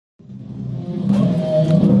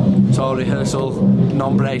So rehearsal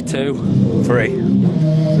nombre 2.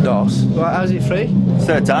 3. Dos. Right, how's it 3?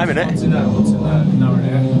 Third time, innit? What's in there?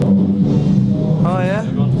 Oh yeah?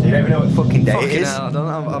 You don't even know what fucking day it is. Hell, I don't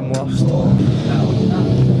know, I'm lost. So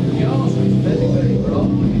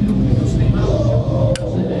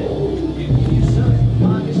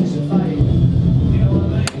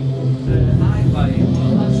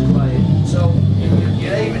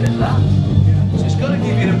you're aiming at that. So it's got to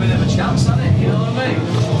give you a bit of a chance, hasn't it? You know what I mean?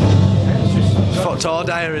 Fuck tour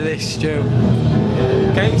diary this, Stu.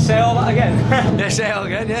 Can you say all that again? Yeah, say it all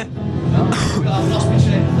again, yeah? I've lost my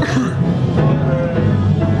train of thought.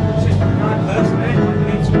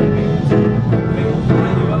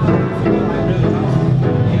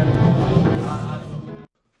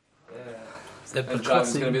 The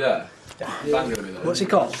driver's going to be there? Van going to be there? What's he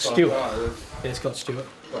called? Stuart. Yeah, it's called Stuart.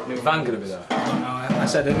 Van going to be there? I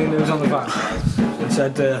said I knew it was on the van. He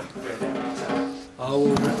said,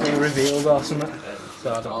 we'll be revealed or something.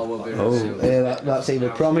 So I don't know. Oh, yeah, that's either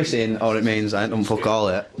promising or it means I ain't done fuck all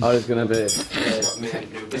yet. Or it's going to be...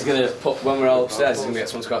 he's going to put, when we're all upstairs, he's going to get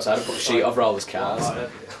someone to go outside and put a sheet over all his cars.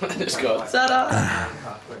 Just go, ta-da!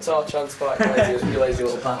 Tour transport, you lazy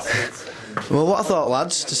little bastards. Well, what I thought,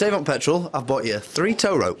 lads, to save on petrol, I've bought you 3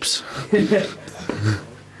 tow ropes. We've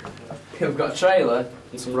got a trailer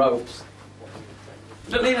and some ropes.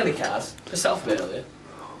 Don't need any cars, just self-made earlier.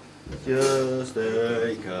 Just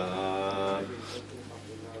a car.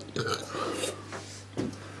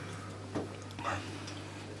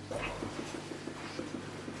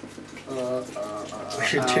 We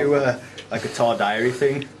should do like a tour diary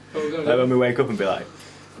thing. Like when we wake up and be like,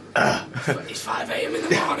 It's 5 AM in the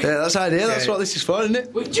morning. yeah, that's the idea. That's what this is for, isn't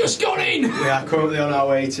it? We've just gone in! We are currently on our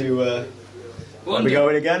way to. Where are we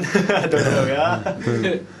going again? I don't know where we are.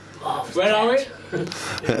 Where are we?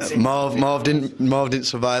 Marv didn't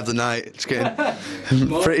survive the night. It's getting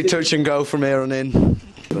pretty touch and go from here on in.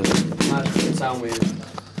 Town with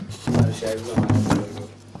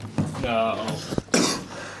No.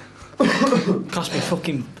 Cost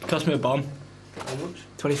me a bomb. How much?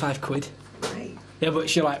 25 quid. Yeah, but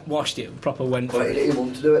she like washed it, proper went for Wait, it. did your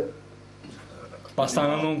mum to do it? Last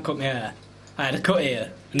time my mum cut my hair, I had a cut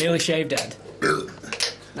here, nearly shaved head. Nah,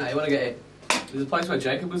 you want to get it? There's a place where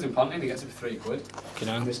Jacob was in Ponty and he gets it for 3 quid. You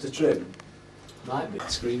know. Mr. Trim. Might be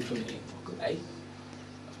screen from me. Hey?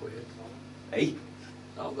 That's weird. Hey?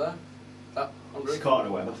 Out there. That, on It's caught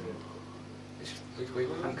in a web.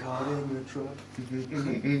 I'm caught in the trap.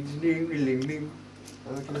 I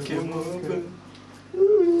can walk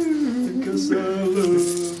because I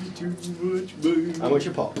love you too much, baby. How much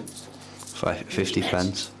a pop? 50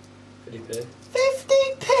 pence. 50p.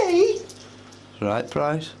 50p? Right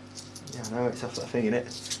price? Yeah, I know, it's off that thing, innit?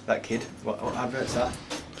 That kid. What advert's that?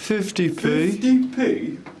 50p?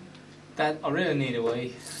 50p? Dad, I really need a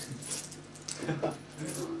wee.